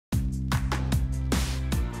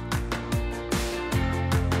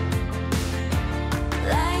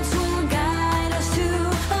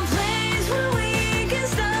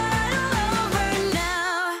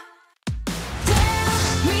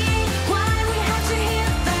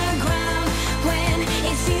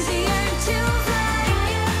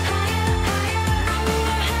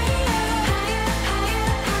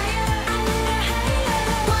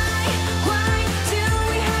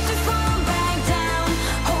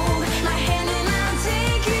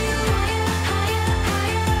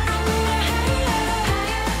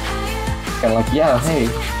And like, yeah, hey.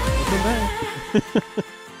 Welcome back.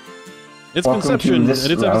 It's Welcome Conception, to and this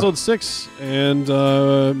it's round. episode 6, and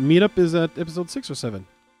meetup is at episode 6 or 7?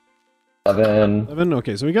 7. 7?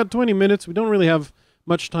 Okay, so we got 20 minutes. We don't really have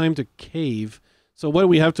much time to cave. So what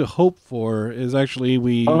we have to hope for is actually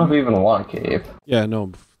I don't know if we even want a cave. Yeah,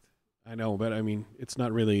 no, I know, but I mean, it's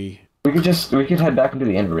not really... We could head back into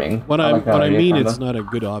the end ring. What I mean, kinda. it's not a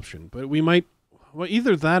good option. But we might... Well,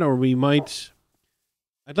 either that or we might...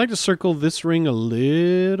 I'd like to circle this ring a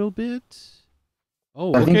little bit.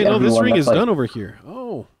 Oh, okay, no, this ring is done over here.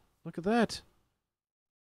 Oh, look at that.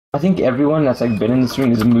 I think everyone that's like been in this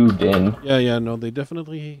ring has moved in. Yeah, no, they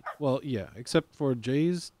definitely... Well, yeah, except for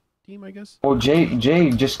Jay's team, I guess? Well,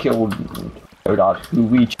 Jay just killed Odot, who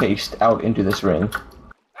we chased out into this ring.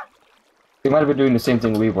 They might have been doing the same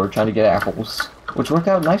thing we were, trying to get apples, which worked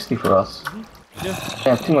out nicely for us. Yeah.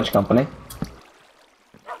 They have too much company.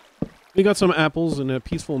 We got some apples in a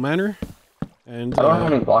peaceful manner. And, I don't know how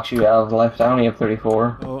many blocks you have left. I only have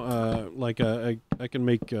 34. Oh, I can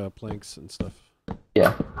make planks and stuff.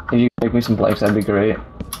 Yeah, if you could make me some planks, that'd be great.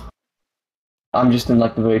 I'm just in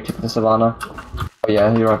like the very tip of the savannah. Oh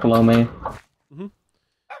yeah, you're right below me.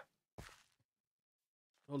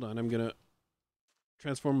 Hold on, I'm gonna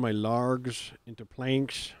transform my logs into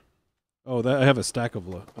planks. Oh, I have a stack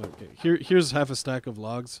of okay. Here's half a stack of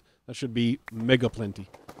logs. That should be mega plenty.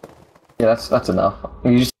 Yeah, that's enough.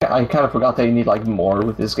 I kind of forgot that you need like more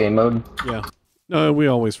with this game mode. Yeah. No, we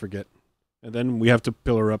always forget. And then we have to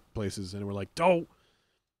pillar up places, and we're like, "Oh!"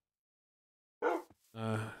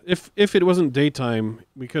 If it wasn't daytime,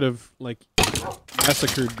 we could have like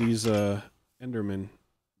massacred these Endermen.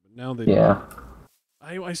 But now they... Yeah.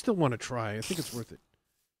 I still want to try. I think it's worth it.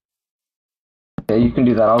 Yeah, you can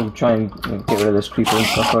do that. I'll try and get rid of this creeper and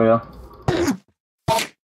stuff for you.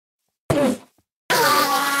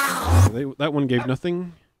 That one gave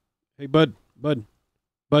nothing. Hey, buddy.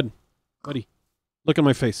 Look at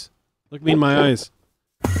my face. Look me in my eyes.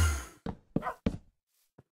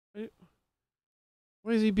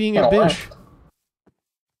 Why is he being a bitch?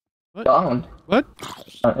 What? Down. What?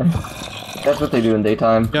 That's what they do in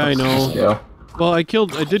daytime. Yeah, I know. Yeah. Well, I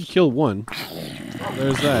did kill one.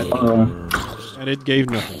 There's that. Um, And it gave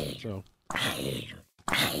nothing, so.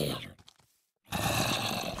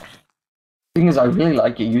 Thing is, I really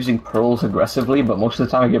like it using pearls aggressively, but most of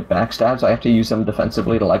the time I get backstabs. I have to use them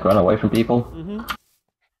defensively to like run away from people.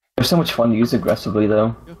 They're so much fun to use aggressively,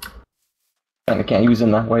 though. Yeah. And I can't use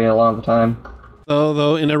them that way a lot of the time.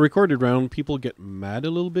 Though in a recorded round, people get mad a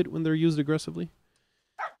little bit when they're used aggressively.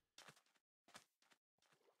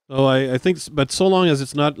 So I think, but so long as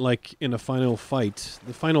it's not like in a final fight,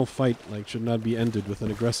 the final fight like should not be ended with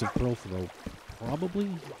an aggressive pearl throw. Probably.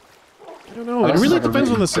 I don't know. It really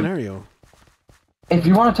depends on the scenario. If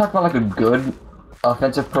you want to talk about like a good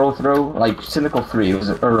offensive pearl throw, like Cynical 3 was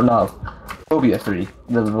it, or no, Phobia 3,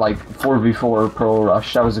 the like 4v4 pearl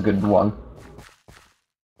rush, that was a good one.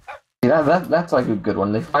 Yeah, that's like a good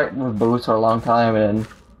one. They fight with bows for a long time, and then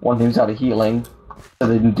one team's out of healing, so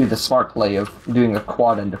they do the smart play of doing a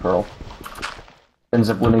quad into pearl. Ends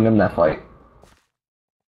up winning them that fight.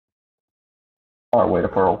 Smart way to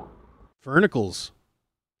pearl. Fernicles.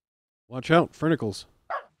 Watch out, Fernicles.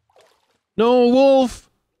 No, wolf!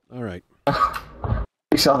 Alright.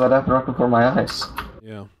 You saw that after right before my eyes.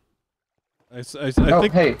 Yeah. I Oh,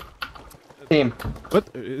 think... hey! Team. What?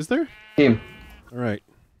 Is there? Team. Alright.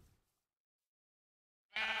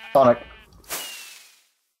 Sonic.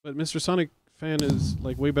 But Mr. Sonic fan is,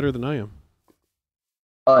 like, way better than I am.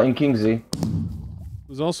 In Kingsley.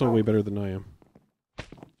 Who's also way better than I am.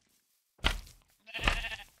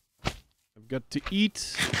 I've got to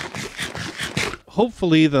eat.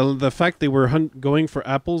 Hopefully, the fact they were going for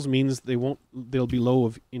apples means they'll be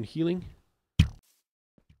low in healing.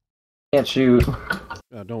 Can't shoot.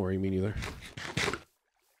 Oh, don't worry, me neither.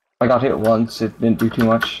 I got hit once, it didn't do too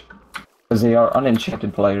much. Because they are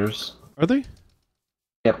unenchanted players. Are they?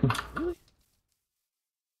 Yep. Really?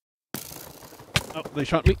 Oh, they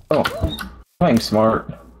shot me. Oh. Playing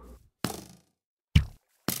smart.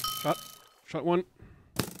 Shot one.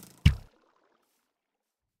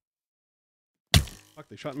 Fuck,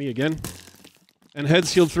 they shot me again. And head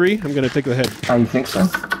shield 3. I'm gonna take the head. You think so?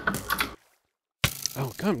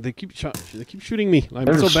 Oh, come! They keep shooting me. I'm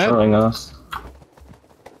They're so bad. destroying us.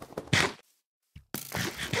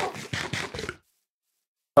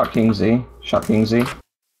 Shot Kingsley. Shot Kingsley.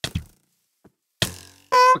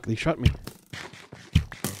 Fuck! They shot me.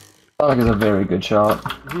 Sonic is a very good shot.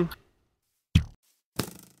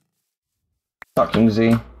 Shot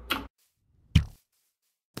Kingsley.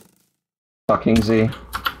 Shot Kingsley.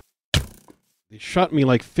 They shot me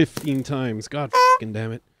like 15 times. God fucking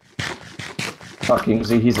damn it. Fuck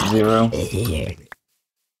Kingsley, he's at 0.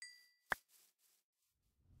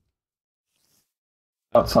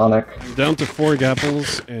 Not Sonic. I'm down to 4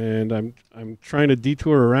 gapples, and I'm trying to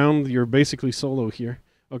detour around. You're basically solo here.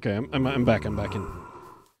 Okay, I'm back. I'm back in.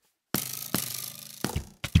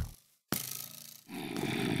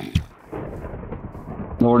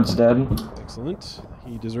 Lord's dead. Excellent.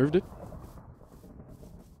 He deserved it.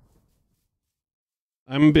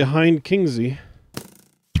 I'm behind Kingsley.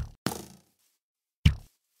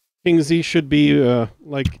 Kingsley should be,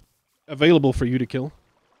 like, available for you to kill.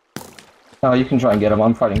 Oh, you can try and get him.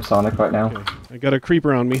 I'm fighting Sonic right now. Okay. I got a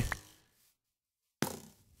creeper on me.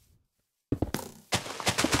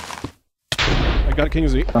 I got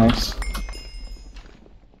Kingsley. Nice.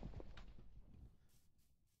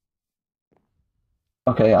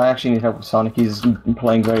 Okay, I actually need help with Sonic. He's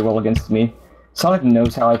playing very well against me. Sonic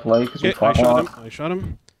knows how I play because we fought a lot. I shot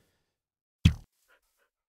him.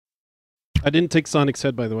 I didn't take Sonic's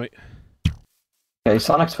head, by the way. Okay,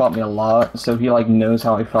 Sonic's fought me a lot, so he like knows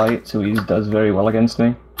how I fight, so he does very well against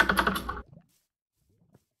me.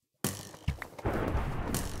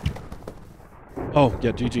 Oh,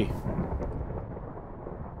 yeah, GG.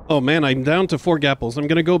 Oh man, I'm down to 4 gapples. I'm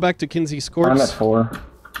gonna go back to Kingsley's corpse. I'm at 4.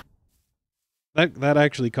 That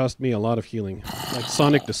actually cost me a lot of healing. Like,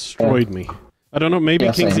 Sonic destroyed me. I don't know, maybe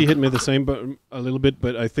Kingsley hit me the same, but a little bit,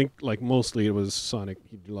 but I think, like, mostly it was Sonic.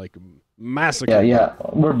 He, like, massacred. Yeah,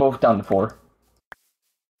 we're both down to 4.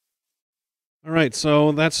 Alright,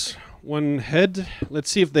 so that's 1 head. Let's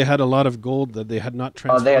see if they had a lot of gold that they had not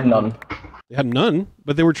transferred. They had none. They had none,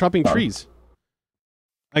 but they were chopping trees.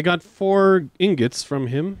 I got 4 ingots from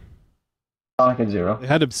him. Sonic at 0. They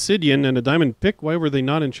had obsidian and a diamond pick. Why were they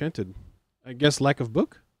not enchanted? I guess lack of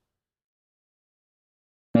book?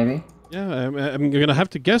 Maybe? Yeah, I'm gonna have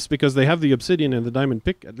to guess because they have the obsidian and the diamond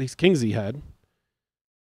pick. At least Kingsley had.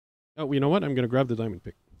 Oh, you know what? I'm gonna grab the diamond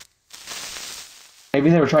pick. Maybe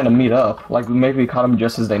they were trying to meet up. Like, maybe we caught them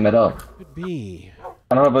just as they met up. Could be.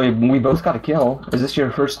 I don't know, but we both got a kill. Is this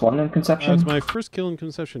your first one in Conception? It's my first kill in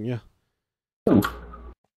Conception, yeah. Ooh.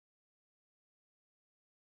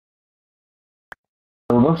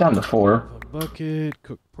 We're both down to 4. A bucket,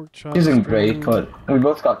 cooked pork chops. Isn't great, but we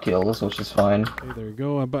both got kills, which is fine. Okay, there you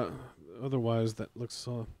go. But otherwise, that looks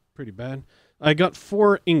pretty bad. I got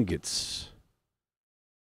 4 ingots.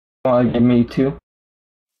 Give me 2.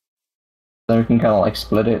 Then we can kind of like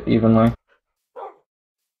split it evenly.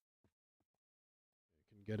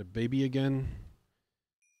 Get a baby again.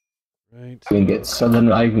 Right. Ingots. So then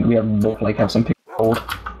we have both like have some pick gold.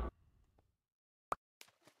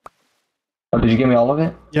 Oh, did you give me all of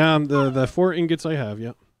it? Yeah, the 4 ingots I have,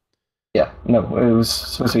 yeah. Yeah, no, it was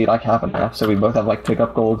supposed to be like half and half, so we both have like pick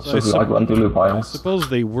up gold, so we like run through loot piles. I suppose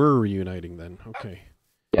they were reuniting then, okay.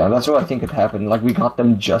 Yeah, that's what I think had happened. Like, we got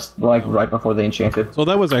them just like right before they enchanted. So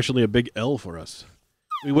that was actually a big L for us.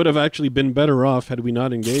 We would have actually been better off had we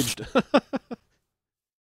not engaged.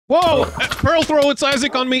 Whoa! Pearl throw, it's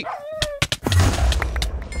Isaac on me!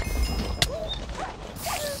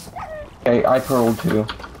 Okay, I pearled too.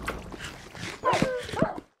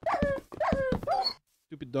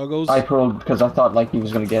 Stupid doggos. I pearled because I thought like he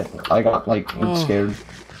was gonna get. I got like scared.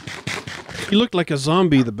 He looked like a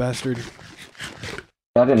zombie, the bastard.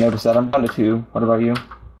 Yeah, I didn't notice that. I'm down to 2. What about you?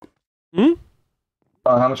 Hmm?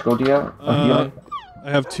 How much gold do you have? I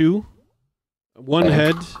have 2. 1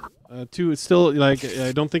 head. 2. It's still like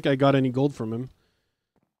I don't think I got any gold from him.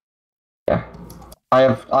 Yeah,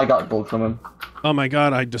 I got gold from him. Oh my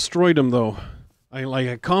god! I destroyed him though. I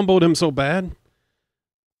comboed him so bad.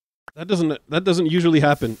 That doesn't usually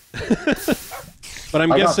happen. But I'm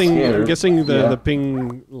guessing the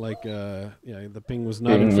ping the ping was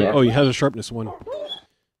not. Oh, he has a sharpness 1.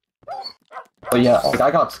 But yeah, like,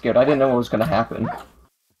 I got scared. I didn't know what was gonna happen.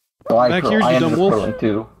 So I ended up pearling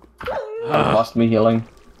too. It lost me healing.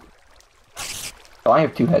 So I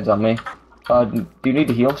have 2 heads on me. Do you need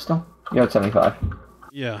to heal still? You're at 75.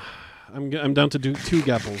 Yeah, I'm down to 2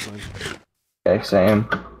 gapples then. Okay, same.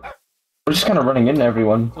 We're just kind of running into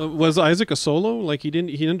everyone. Was Isaac a solo? Like he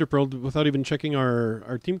underpearled without even checking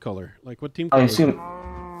our team color. Like what team color? I assume.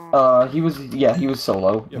 He was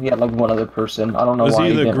solo. Yep. He had like 1 other person. I don't know why.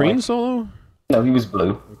 Was he the green solo? No, he was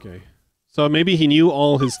blue. Okay. So maybe he knew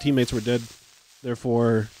all his teammates were dead,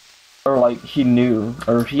 therefore... Or like, he knew,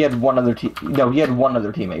 or he had 1 other he had 1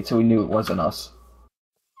 other teammate, so he knew it wasn't us.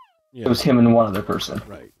 Yeah. It was him and 1 other person.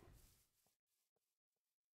 Right.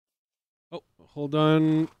 Oh, hold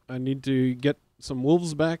on. I need to get some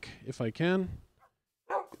wolves back, if I can.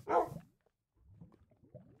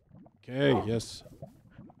 Okay, yes.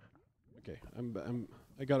 Okay,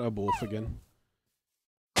 I got a wolf again.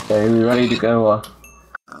 Okay, we ready to go,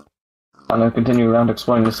 I'm gonna continue around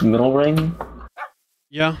exploring this middle ring.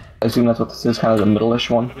 Yeah. I assume that's what this is, kind of the middle-ish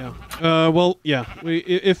one. Yeah. Well, yeah.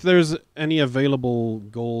 If there's any available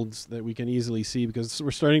golds that we can easily see, because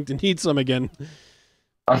we're starting to need some again.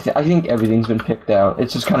 I think everything's been picked out.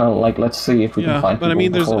 It's just kind of like, let's see if we can find. Yeah, but I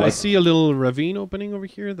mean, before, I see a little ravine opening over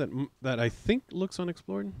here that I think looks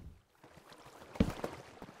unexplored.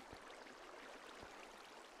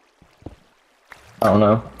 I don't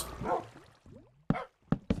know.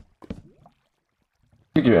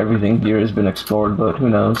 I figure everything here has been explored, but who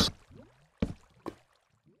knows?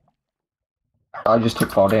 I just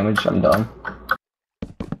took fall damage. I'm done.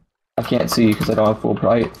 I can't see because I don't have full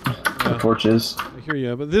bright torches. I hear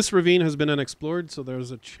you, but this ravine has been unexplored, so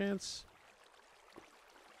there's a chance.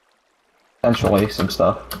 Potentially some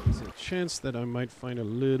stuff. There's a chance that I might find a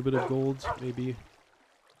little bit of gold, maybe.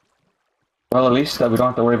 Well, at least we don't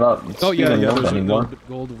have to worry about there's a little bit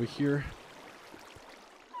gold over here.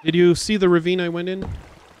 Did you see the ravine I went in?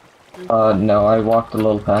 No, I walked a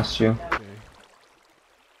little past you. Okay.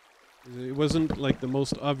 It wasn't like the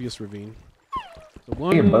most obvious ravine. So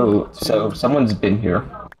a boat, so someone's been here.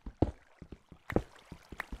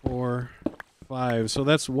 4, 5. So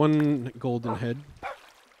that's 1 golden head.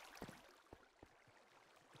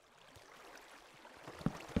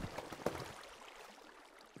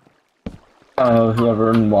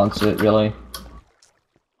 Whoever wants it, really.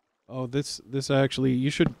 Oh, this actually, you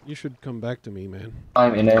should come back to me, man.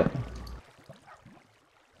 I'm in it.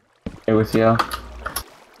 Here with you.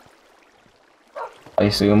 I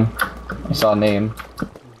assume. I saw a name.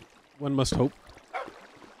 One must hope.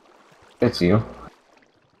 It's you.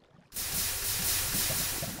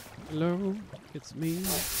 Hello, it's me.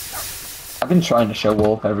 I've been trying to show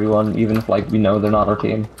Wolf everyone, even if like we know they're not our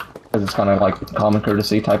team, because it's kind of like common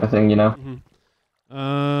courtesy type of thing, you know.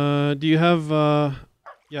 Do you have?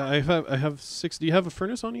 Yeah, I have 6. Do you have a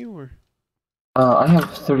furnace on you, or? I have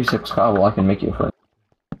 36 cobble. I can make you a furnace.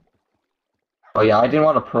 Oh yeah, I didn't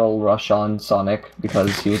want to pearl rush on Sonic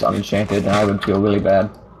because he was unenchanted, and I would feel really bad.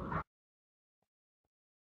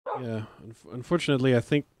 Yeah, unfortunately, I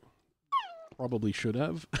think probably should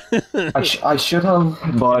have. I should have,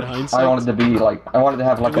 but I wanted to be like I wanted to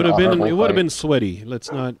have like it would have been sweaty. Let's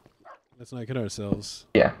not kid ourselves.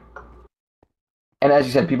 Yeah. And as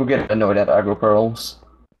you said, people get annoyed at aggro pearls.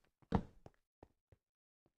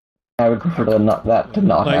 I would prefer to not happen.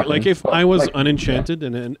 Like if I was unenchanted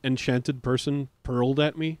and an enchanted person pearled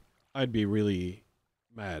at me, I'd be really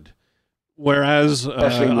mad. Whereas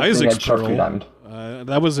Isaac's pearl,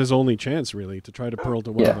 that was his only chance really to try to pearl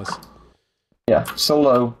to one of us. Yeah,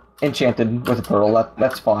 solo enchanted with a pearl,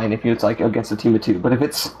 that's fine if it's like against a team of 2. But if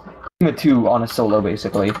it's a team of 2 on a solo,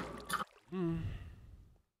 basically.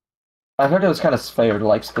 I heard it was kind of fair to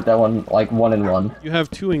like split that one like 1 and 1. You have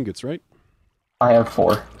 2 ingots, right? I have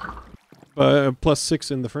 4. Plus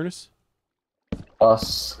 6 in the furnace?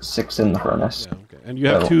 Plus 6 in the furnace. Yeah, okay. And you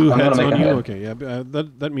have 2 heads on you? Okay, yeah.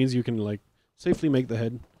 That means you can, like, safely make the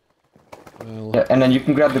head. Yeah, and then you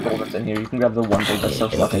can grab the gold that's in here. You can grab the 1 gold that's still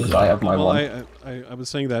stuck because I have my 1. I was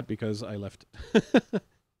saying that because I left.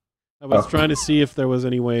 I was trying to see if there was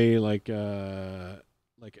any way, like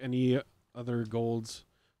any other golds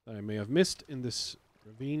that I may have missed in this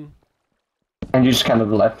ravine. And you just kind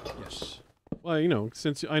of left? Yes. Well, you know,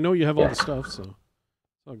 since I know you have all the stuff, so...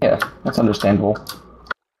 Yeah, that's understandable.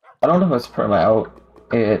 I don't know if it's perma out.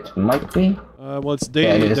 It might be. Well, it's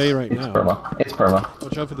day right now. It's perma.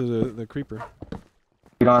 Watch out for the creeper.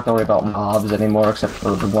 You don't have to worry about mobs anymore, except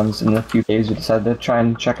for the ones in the few caves we decided to try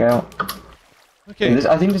and check out. Okay.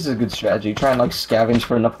 I think this is a good strategy. Try and like scavenge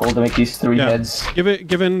for enough gold to make these 3 heads.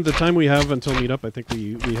 Given the time we have until meetup, I think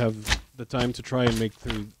we have the time to try and make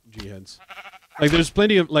 3 G heads. Like there's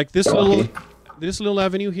plenty of like this little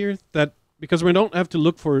avenue here that because we don't have to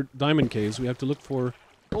look for diamond caves, we have to look for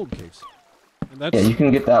gold caves. And that's... Yeah, you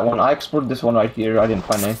can get that one. I explored this one right here. I didn't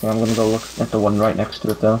find anything. I'm gonna go look at the one right next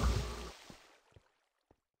to it though.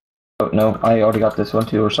 Oh no, I already got this one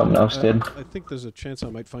too, or someone else did. I think there's a chance I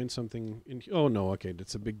might find something in. Oh no, okay,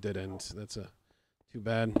 that's a big dead end. That's too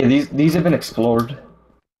bad. Yeah, these have been explored.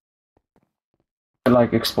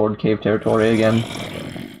 Like explored cave territory again.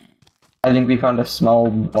 I think we found a small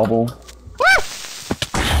bubble.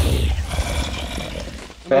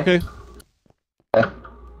 Okay.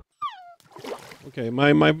 Okay,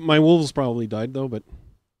 my wolves probably died though, but...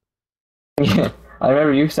 Yeah, I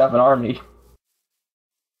remember you used to have an army.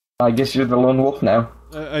 I guess you're the lone wolf now.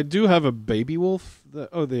 I do have a baby wolf.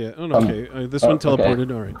 Oh no, okay. This one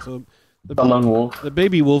teleported. Alright, so... The lone wolf. The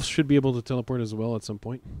baby wolf should be able to teleport as well at some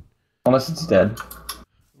point. Unless it's dead.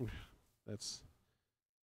 That's...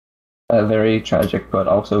 very tragic, but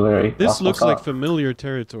also very... This looks like familiar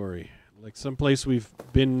territory. Like someplace we've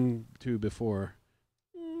been to before.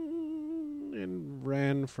 And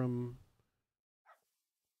ran from...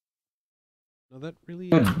 No, that really...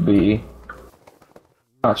 Could be.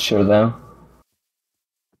 Not sure, though.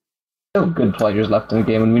 Still good players left in the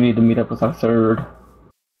game, and we need to meet up with our third.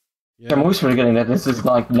 Yeah. I'm always forgetting that this is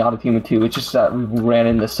like not a team of two. It's just that we ran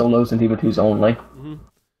in the solos and team of twos only.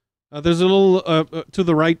 There's a little to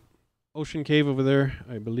the right ocean cave over there,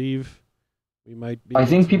 I believe. We might be. I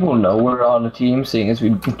think people know we're on a team, seeing as we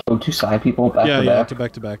go to side people back to back. Yeah, to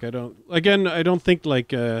back to back. I don't think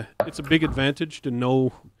like it's a big advantage to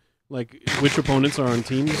know like which opponents are on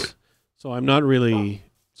teams. So I'm not really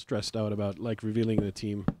stressed out about like revealing the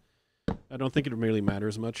team. I don't think it really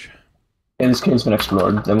matters much. Yeah, this cave's been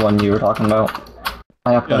explored, the one you were talking about.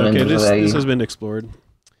 This has been explored.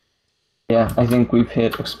 Yeah, I think we've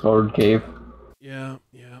hit explored cave. Yeah.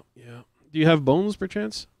 Do you have bones,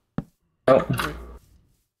 perchance? No. Right.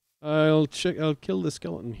 I'll kill the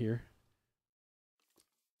skeleton here.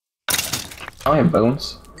 I have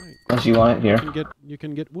bones. Right. Unless you want it here. You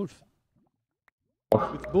can get wolf.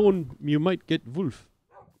 With bone, you might get wolf.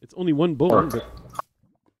 It's only one bone, but...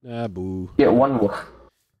 Ah, boo. Get one wolf.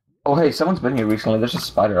 Oh, hey, someone's been here recently. There's a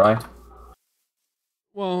spider eye.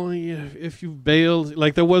 Well, yeah, if you bailed...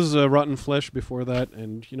 Like, there was rotten flesh before that,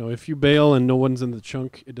 and, you know, if you bail and no one's in the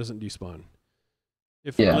chunk, it doesn't despawn.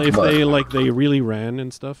 If they really ran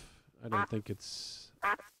and stuff, I don't think it's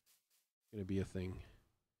gonna be a thing.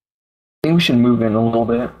 I think we should move in a little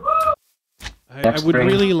bit. I would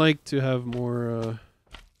really like to have more...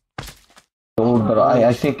 gold, but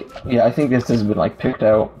I think this has been, like, picked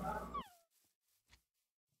out.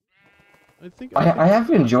 I have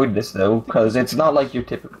enjoyed this though, because it's not like your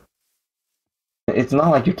typical. It's not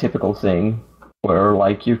like your typical thing where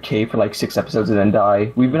like you cave for like 6 episodes and then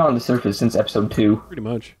die. We've been on the surface since episode 2. Pretty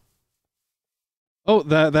much. Oh,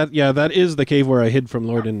 that is the cave where I hid from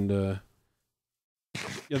Lord and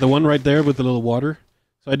yeah, the one right there with the little water.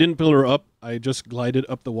 So I didn't pillar up. I just glided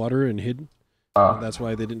up the water and hid. That's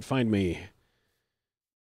why they didn't find me.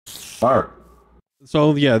 Smart.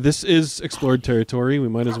 So yeah, this is explored territory. We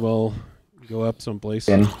might as well go up someplace.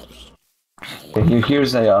 Okay,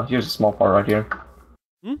 here's a small part right here.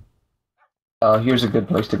 Here's a good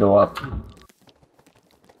place to go up.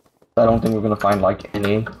 I don't think we're gonna find like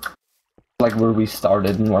any, like where we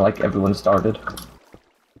started and where like everyone started.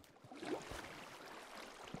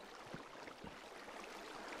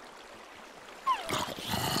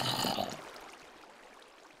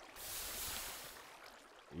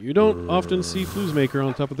 You don't often see Floozemaker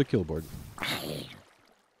on top of the kill board.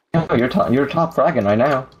 Oh, you're top fragging right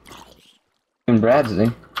now. And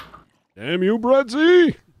Bradsy. Damn you,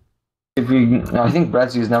 Bradsy! I think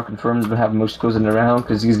Bradsy is now confirmed to have most kills in the round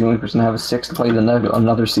because he's the only person to have a 6 to play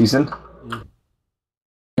another season.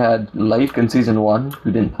 Had Lake in season 1,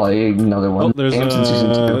 who didn't play another one. Oh, there's in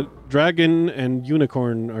season 2. Dragon and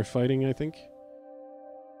Unicorn are fighting, I think.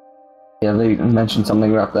 Yeah, they mentioned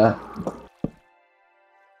something about that.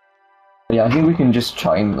 Yeah, I think we can just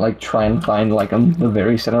try and find like the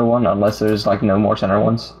very center one, unless there's like no more center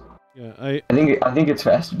ones. Yeah, I think it's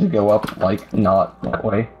faster to go up like not that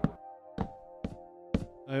way.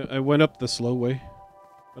 I went up the slow way,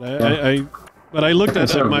 but I looked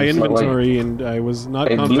at my inventory and I was not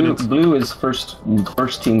confident. Blue is first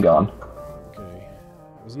team gone. Okay,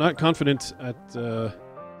 I was not confident at. Do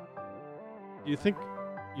you think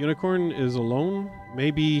Unicorn is alone?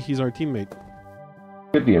 Maybe he's our teammate.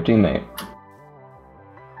 Could be your teammate.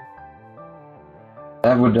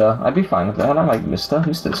 That would, I'd be fine with that. I like Mista.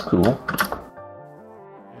 Mista's cool.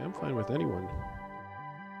 Yeah, I'm fine with anyone.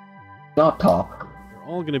 Not Top. They're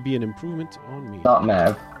all gonna be an improvement on me. Not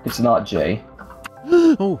Mav. It's not Jay.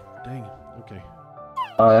 Oh, dang. Okay.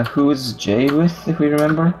 Who is Jay with, if we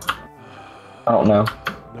remember? I don't know.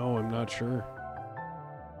 No, I'm not sure.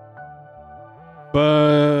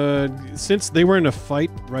 But since they were in a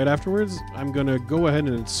fight right afterwards, I'm gonna go ahead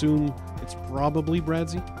and assume it's probably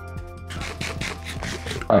Bradsy.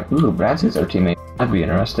 Alright, ooh, Bradsy's our teammate. That'd be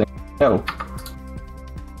interesting. No.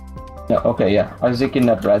 No, okay, yeah. I was thinking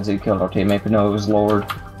that Bradsy killed our teammate, but no, it was Lord.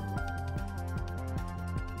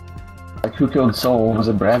 Like, who killed Soul? Was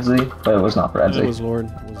it Bradsy? But it was not Bradsy. It was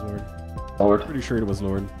Lord. Lord. Pretty sure it was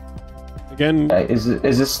Lord. Again... Okay, is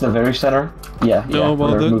this the very center? Yeah, no, yeah.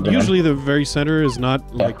 Well, usually the very center is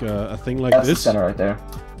not like a thing like That's this. The center right there.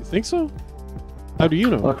 You think so? How do you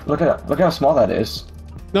know? Look how small that is.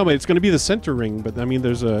 No, but it's going to be the center ring. But I mean,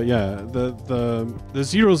 there's a the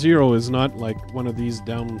 0-0 is not like one of these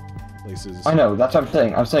down places. I know. That's what I'm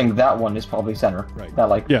saying. I'm saying that one is probably center. Right. That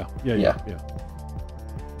like. Yeah.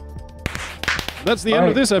 That's the end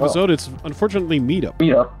of this episode. It's unfortunately meetup.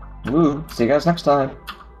 Woo. See you guys next time.